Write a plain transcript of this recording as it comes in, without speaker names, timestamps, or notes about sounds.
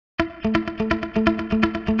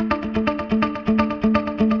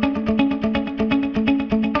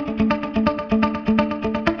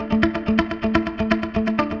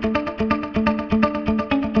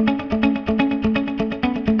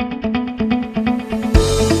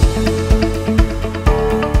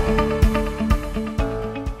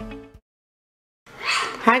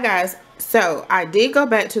guys, so I did go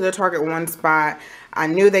back to the Target one spot. I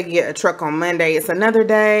knew they get a truck on Monday. It's another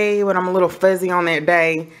day, but I'm a little fuzzy on that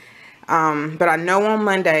day. But I know on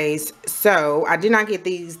Mondays. So I did not get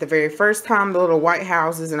these the very first time, the little white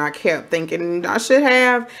houses, and I kept thinking I should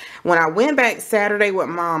have. When I went back Saturday with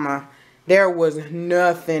Mama, there was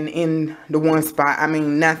nothing in the one spot. I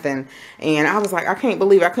mean, nothing. And I was like, I can't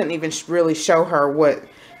believe I couldn't even really show her what,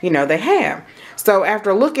 you know, they have. So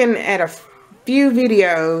after looking at a few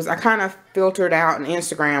videos, I kind of filtered out on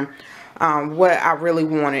Instagram what I really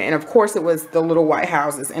wanted. And of course it was the little white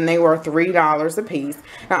houses, and they were $3 a piece.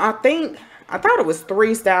 Now I thought it was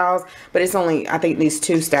 3 styles, but it's only, I think, these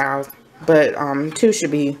 2 styles, but 2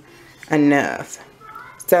 should be enough.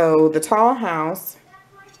 So the tall house,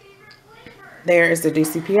 there is the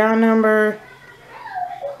DCPI number.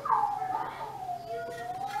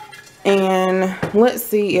 And let's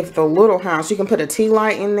see if the little house, you can put a tea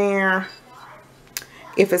light in there,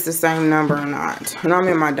 if it's the same number or not. And I'm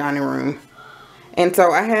in my dining room. And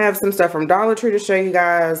so I have some stuff from Dollar Tree to show you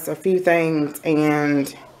guys, a few things,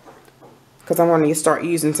 and because I want to start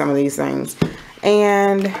using some of these things.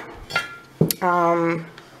 And I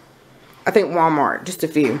think Walmart, just a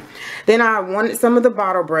few. Then I wanted some of the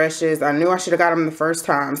bottle brushes. I knew I should have got them the first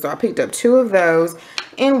time, so I picked up 2 of those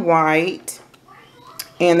in white.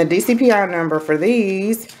 And the DCPI number for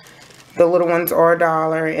these, the little ones are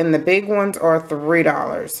 $1 and the big ones are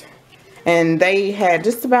 $3. And they had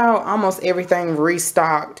just about almost everything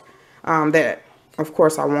restocked that, of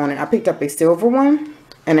course, I wanted. I picked up a silver one,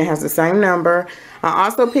 and it has the same number. I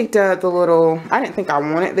also picked up the little, I didn't think I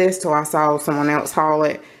wanted this till I saw someone else haul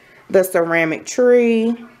it, the ceramic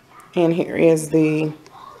tree. And here is the,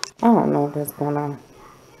 I don't know what's going on.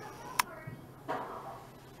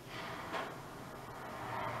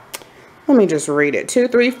 Let me just read it.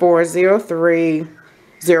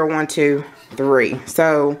 234030123.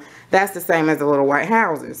 So that's the same as the little white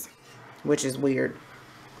houses, which is weird.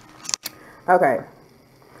 Okay.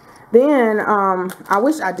 Then I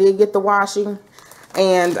wish I did get the washi,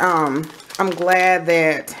 and I'm glad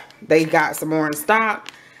that they got some more in stock.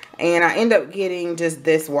 And I end up getting just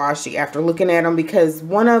this washi after looking at them, because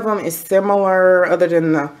one of them is similar, other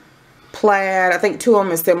than the plaid. I think 2 of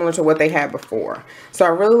them is similar to what they had before. So I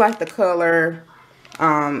really like the color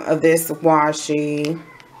of this washi.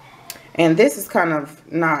 And this is kind of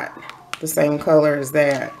not the same color as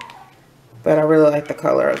that, but I really like the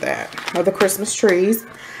color of that, of the Christmas trees.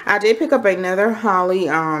 I did pick up another holly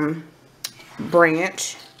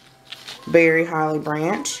branch, berry holly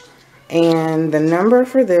branch, and the number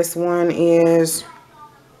for this one is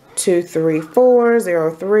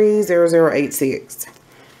 234030086.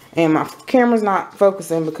 And my camera's not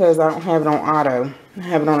focusing because I don't have it on auto. I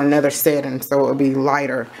have it on another setting, so it'll be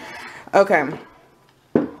lighter. Okay.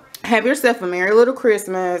 Have yourself a merry little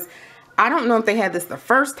Christmas. I don't know if they had this the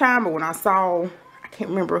first time, but when I saw, I can't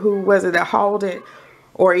remember who was it that hauled it,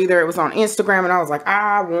 or either it was on Instagram, and I was like,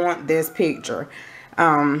 I want this picture.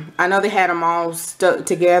 I know they had them all stuck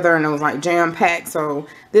together, and it was like jam-packed, so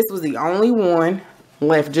this was the only one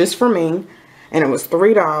left just for me, and it was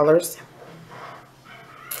 $3.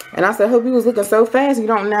 And I said, I hope he was looking so fast you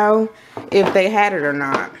don't know if they had it or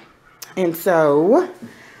not. And so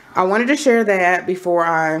I wanted to share that before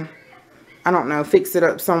I don't know, fix it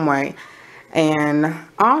up some way. And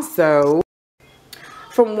also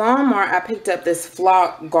from Walmart, I picked up this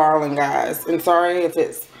flock garland, guys. And sorry if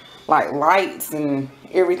it's like lights and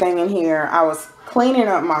everything in here. I was cleaning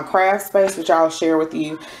up my craft space, which I'll share with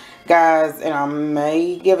you guys. And I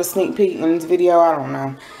may give a sneak peek in this video. I don't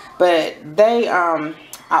know. But they, I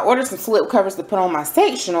ordered some slip covers to put on my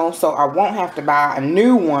sectional, so I won't have to buy a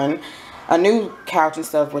new one, a new couch and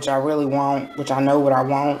stuff, which I really want, which I know what I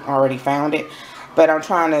want. I already found it, but I'm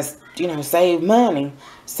trying to, you know, save money.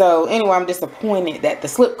 So anyway, I'm disappointed that the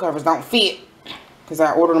slip covers don't fit, because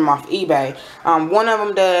I ordered them off eBay. One of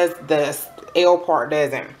them does, the L part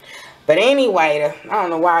doesn't. But anyway, I don't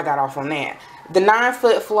know why I got off on that. The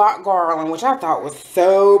 9-foot flock garland, which I thought was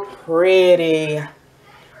so pretty,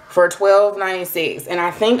 for $12.96. And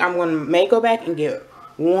I think I'm going to may go back and get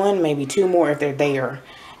 1, maybe 2 more if they're there.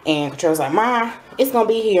 And Katrina's like, Ma, it's going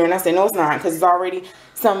to be here. And I said, no, it's not, because there's already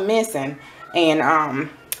some missing. And I'm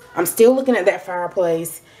still looking at that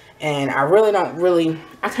fireplace. And I really don't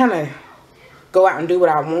I kind of go out and do what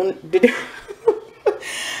I want to do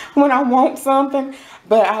when I want something.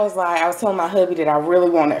 But I was telling my hubby that I really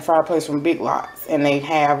want that fireplace from Big Lots. And they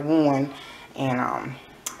have one. And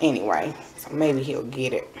anyway, so maybe he'll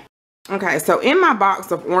get it. Okay, so in my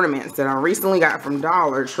box of ornaments that I recently got from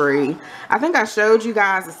Dollar Tree, I think I showed you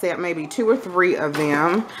guys a set, maybe 2 or 3 of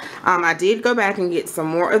them. I did go back and get some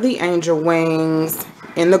more of the angel wings.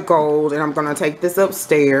 in the gold, and I'm going to take this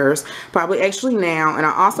upstairs probably actually now. And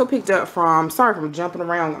I also picked up from, sorry if I'm jumping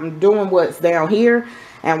around, I'm doing what's down here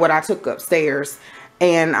and what I took upstairs.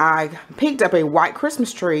 And I picked up a white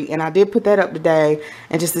Christmas tree, and I did put that up today,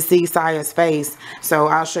 and just to see Saya's face. So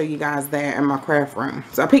I'll show you guys that in my craft room.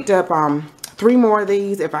 So I picked up 3 more of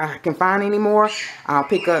these. If I can find any more, I'll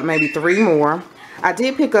pick up maybe 3 more. I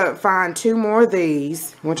did find 2 more of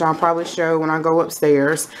these, which I'll probably show when I go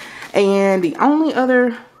upstairs. And the only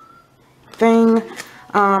other thing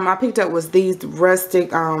I picked up was these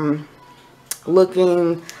rustic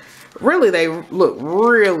looking. Really, they look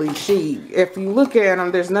really cheap. If you look at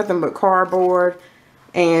them, there's nothing but cardboard,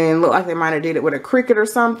 and look like they might have did it with a Cricut or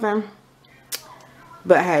something.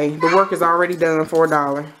 But hey, the work is already done for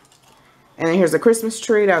 $1. And then here's a Christmas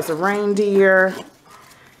tree. That was a reindeer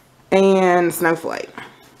and snowflake.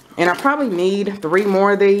 And I probably need 3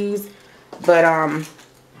 more of these, but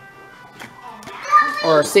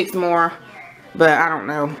or 6 more, but I don't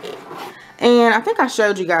know. And I think I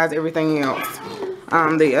showed you guys everything else.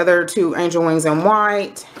 The other 2 angel wings in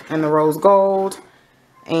white and the rose gold.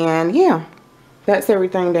 And yeah, that's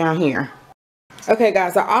everything down here. Okay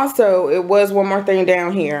guys, it was one more thing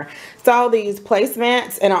down here. Saw these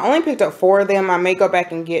placemats, and I only picked up 4 of them. I may go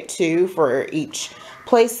back and get 2 for each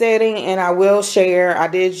place setting, and I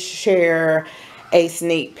did share a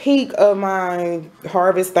sneak peek of my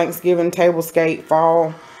Harvest Thanksgiving Tablescape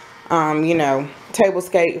fall, you know,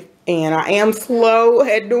 Tablescape. And I am slow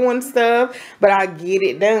at doing stuff, but I get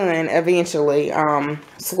it done eventually.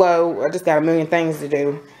 Slow. I just got a million things to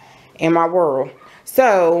do in my world.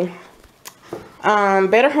 So,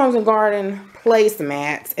 Better Homes and Garden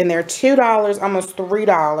placemats, and they're $2, almost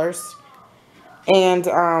 $3. And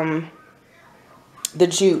the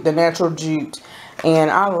jute, the natural jute.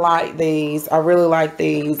 And I like these. I really like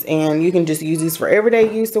these. And you can just use these for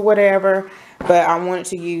everyday use or whatever. But I wanted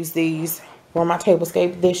to use these for my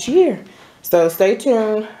Tablescape this year. So stay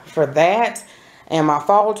tuned for that. And my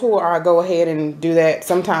fall tour, I'll go ahead and do that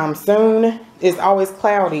sometime soon. It's always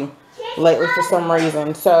cloudy lately for some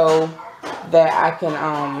reason. So that I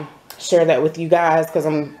can share that with you guys, because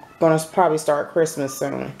I'm going to probably start Christmas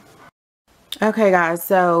soon. Okay guys,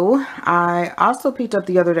 so I also picked up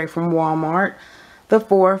the other day from Walmart the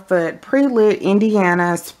 4-foot pre-lit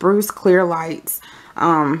Indiana spruce clear lights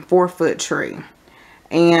 4-foot tree.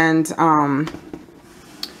 And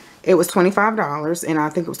it was $25, and I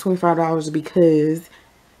think it was $25 because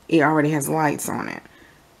it already has lights on it.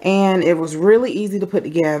 And it was really easy to put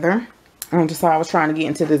together. Just while I was trying to get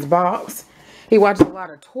into this box. He watches a lot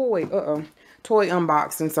of toy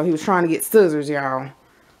unboxing, so he was trying to get scissors, y'all.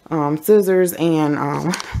 Scissors and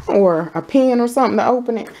or a pen or something to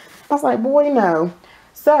open it. I was like, boy, no.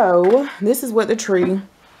 So this is what the tree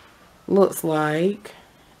looks like.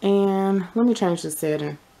 And let me change the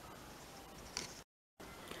setting.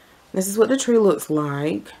 This is what the tree looks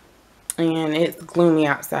like. And it's gloomy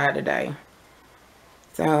outside today.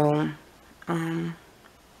 So,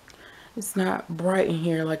 it's not bright in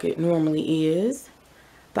here like it normally is.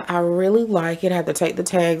 But I really like it. I have to take the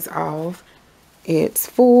tags off. It's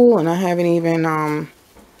full, and I haven't even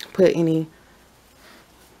put any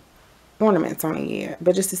ornaments on it yet.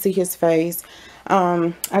 But just to see his face.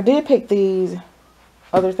 I did pick these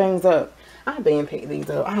other things up. I've been picked these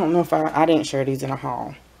up. I don't know if I didn't share these in a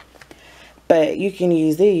haul. But you can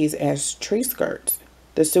use these as tree skirts.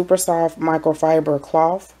 The super soft microfiber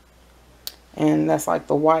cloth. And that's like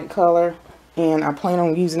the white color. And I plan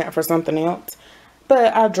on using that for something else.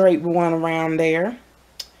 But I draped one around there.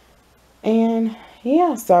 And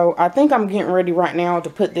yeah, so I think I'm getting ready right now to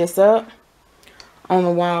put this up on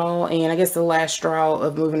the wall. And I guess the last straw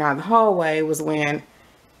of moving out of the hallway was when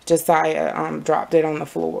Josiah dropped it on the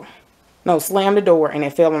floor. No, slammed the door and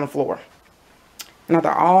it fell on the floor. And I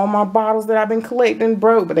thought all my bottles that I've been collecting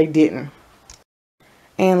broke, but they didn't.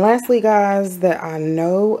 And lastly, guys, that I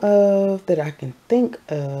know of, that I can think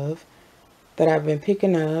of, that I've been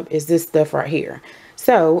picking up is this stuff right here.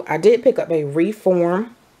 So I did pick up a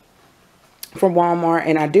Reform from Walmart,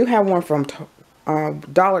 and I do have one from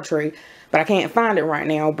Dollar Tree, but I can't find it right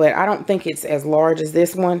now. But I don't think it's as large as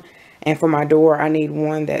this one. And for my door, I need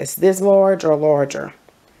one that's this large or larger.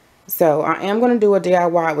 So I am going to do a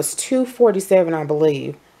DIY. It was $2.47, I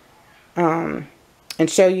believe. And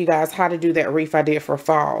show you guys how to do that wreath I did for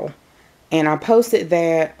fall. And I posted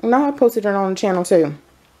that. No, I posted it on the channel too.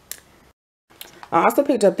 I also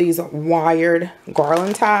picked up these wired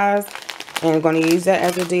garland ties. And I'm going to use that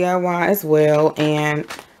as a DIY as well. And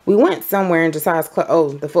we went somewhere in Josiah's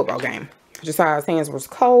the football game. Josiah's hands was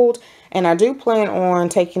cold. And I do plan on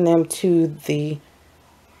taking them to the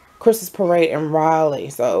Christmas parade in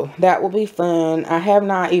Raleigh. So that will be fun. I have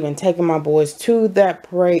not even taken my boys to that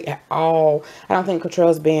parade at all. I don't think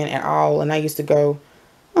Cottrell's been at all. And I used to go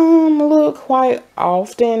a little quite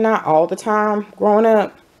often, not all the time growing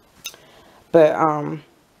up. But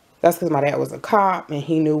that's because my dad was a cop and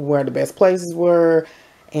he knew where the best places were.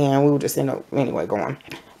 And we would just end up anyway going.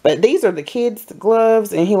 But these are the kids'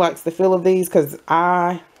 gloves, and he likes the feel of these because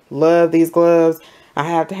I love these gloves. I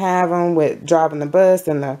have to have them with driving the bus,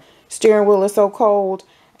 and the steering wheel is so cold.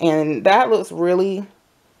 And that looks really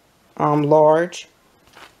large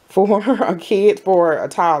for a kid, for a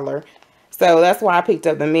toddler. So that's why I picked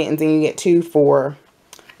up the mittens, and you get 2 for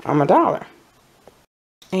 $1.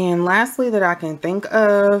 And lastly that I can think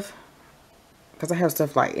of, because I have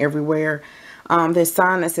stuff like everywhere, this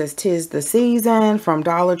sign that says "'Tis the Season" from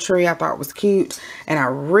Dollar Tree. I thought was cute, and I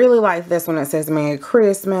really like this one that says "Merry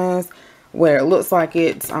Christmas," where it looks like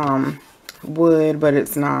it's wood, but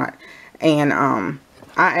it's not. And I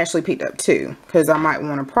actually picked up 2 because I might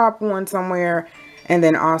want to prop one somewhere, and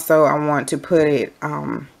then also I want to put it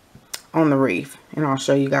on the reef, and I'll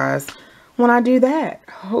show you guys when I do that,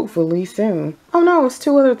 hopefully soon. Oh no, it's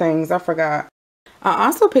 2 other things I forgot. I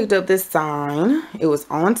also picked up this sign. It was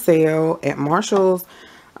on sale at Marshall's,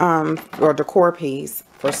 or decor piece,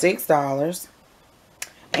 for $6.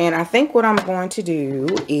 And I think what I'm going to do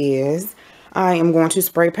is I am going to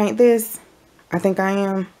spray paint this. I think I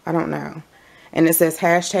am. I don't know. And it says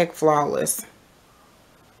 #flawless.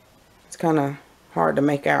 It's kind of hard to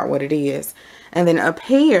make out what it is. And then up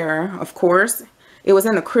here, of course, it was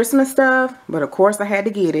in the Christmas stuff, but of course I had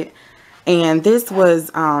to get it. And this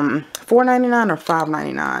was $4.99 or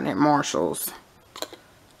 $5.99 at Marshall's.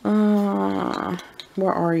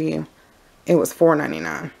 Where are you? It was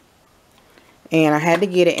 $4.99. And I had to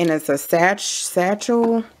get it, and it's a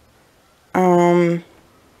satchel.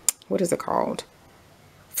 What is it called?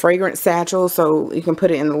 Fragrance satchel. So you can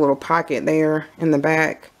put it in the little pocket there in the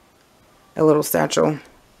back. A little satchel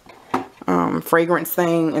fragrance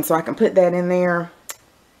thing. And so I can put that in there.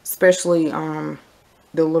 Especially the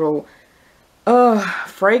little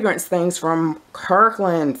fragrance things from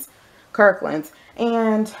Kirkland's.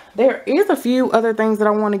 And there is a few other things that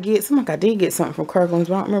I want to get. Seems like I did get something from Kirkland's,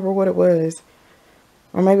 but I don't remember what it was.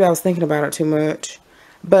 Or maybe I was thinking about it too much.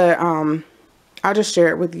 But I'll just share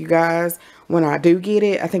it with you guys when I do get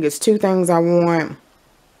it. I think it's 2 things I want.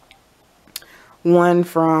 One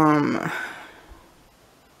from,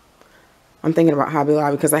 I'm thinking about Hobby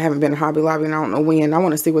Lobby because I haven't been to Hobby Lobby and I don't know when. I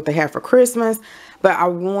want to see what they have for Christmas. But I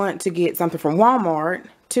want to get something from Walmart.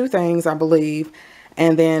 2 things, I believe.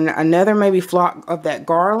 And then another maybe flock of that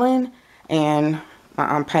garland. And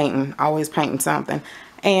I'm painting. Always painting something.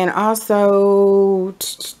 And also,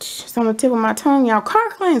 it's on the tip of my tongue, y'all.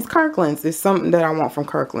 Kirkland's is something that I want from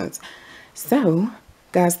Kirkland's. So,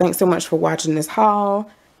 guys, thanks so much for watching this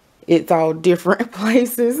haul. It's all different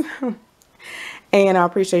places. And I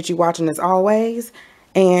appreciate you watching as always.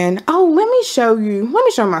 And, oh, let me show you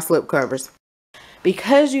my slip covers.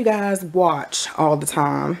 Because you guys watch all the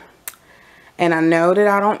time, and I know that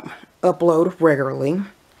I don't upload regularly,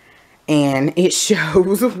 and it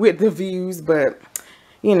shows with the views, but,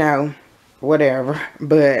 you know, whatever.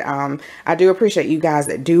 But I do appreciate you guys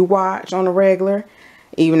that do watch on a regular,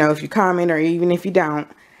 even though if you comment or even if you don't.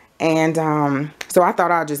 And so I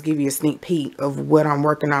thought I'd just give you a sneak peek of what I'm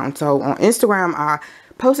working on. So on Instagram, I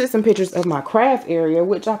posted some pictures of my craft area,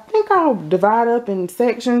 which I think I'll divide up in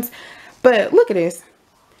sections. But look at this.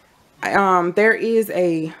 There is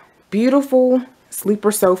a beautiful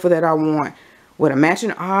sleeper sofa that I want with a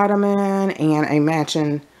matching ottoman and a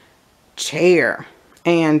matching chair.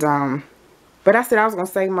 And but I said I was going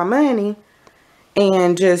to save my money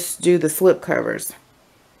and just do the slip covers.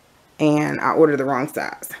 And I ordered the wrong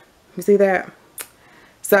size. You see that?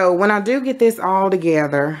 So when I do get this all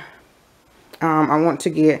together, I want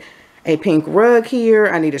to get a pink rug here.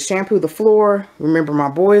 I need to shampoo the floor. Remember, my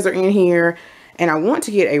boys are in here. And I want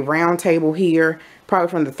to get a round table here, probably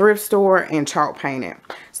from the thrift store, and chalk paint it.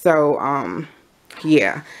 So,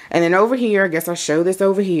 yeah. And then over here, I guess I'll show this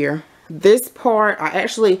over here. This part, I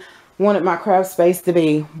actually wanted my craft space to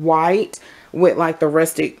be white with like the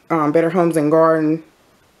rustic Better Homes and Garden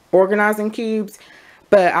organizing cubes.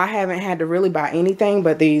 But I haven't had to really buy anything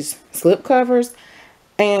but these slip covers.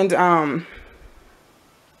 And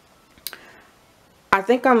I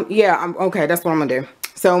think I'm okay, that's what I'm gonna do.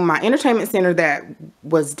 So my entertainment center that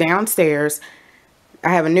was downstairs, I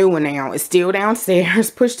have a new one now. It's still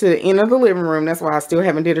downstairs, pushed to the end of the living room. That's why I still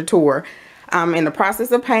haven't did a tour. I'm in the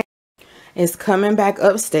process of painting. It's coming back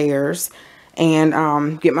upstairs,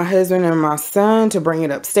 and get my husband and my son to bring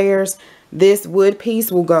it upstairs. This wood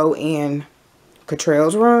piece will go in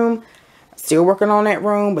Cottrell's room. Still working on that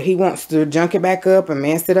room, but he wants to junk it back up and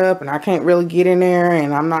mess it up, and I can't really get in there,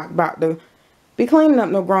 and I'm not about to be cleaning up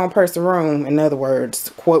no grown person room. In other words,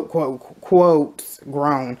 quotes,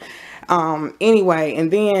 grown. Anyway,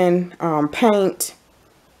 and then paint.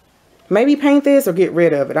 Maybe paint this or get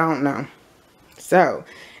rid of it. I don't know. So,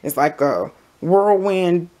 it's like a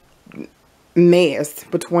whirlwind mess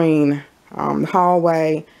between the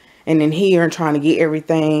hallway and then here and trying to get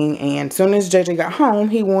everything. And as soon as JJ got home,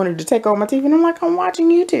 he wanted to take over my TV. And I'm like, I'm watching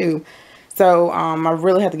YouTube. So, I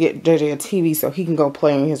really have to get JJ a TV so he can go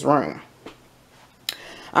play in his room.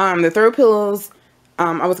 The throw pillows,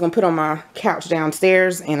 I was going to put on my couch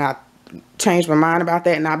downstairs. And I changed my mind about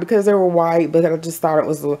that. Not because they were white, but I just thought it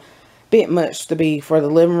was a bit much to be for the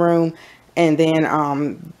living room. And then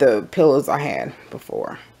the pillows I had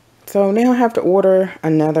before. So now I have to order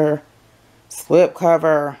another slip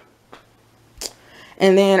cover.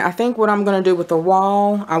 And then I think what I'm going to do with the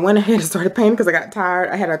wall, I went ahead and started painting because I got tired.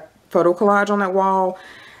 I had a photo collage on that wall.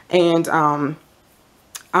 And I'm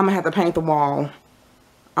going to have to paint the wall.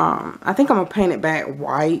 I think I'm going to paint it back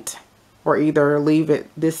white. Or either leave it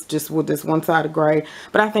just with this one side of gray.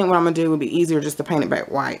 But I think what I'm going to do would be easier just to paint it back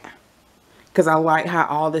white. Because I like how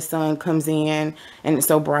all the sun comes in and it's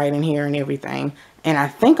so bright in here and everything. And I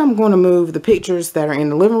think I'm going to move the pictures that are in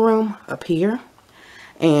the living room up here.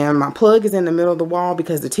 And my plug is in the middle of the wall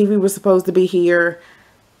because the TV was supposed to be here.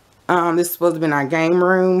 This is supposed to be in our game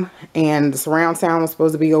room. And the surround sound was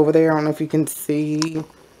supposed to be over there. I don't know if you can see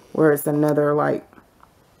where it's another like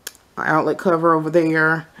outlet cover over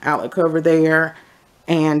there. Outlet cover there.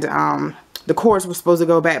 And the cords were supposed to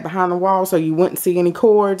go back behind the wall so you wouldn't see any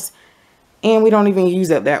cords. And we don't even use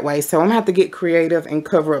it that way. So I'm going to have to get creative and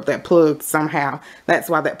cover up that plug somehow. That's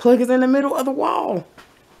why that plug is in the middle of the wall.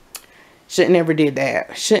 Shouldn't never did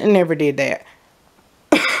that. Shouldn't never did that.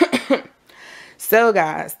 So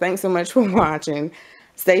guys, thanks so much for watching.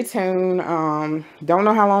 Stay tuned. Don't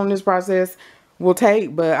know how long this process will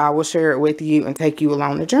take, but I will share it with you and take you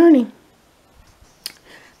along the journey.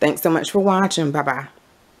 Thanks so much for watching. Bye-bye.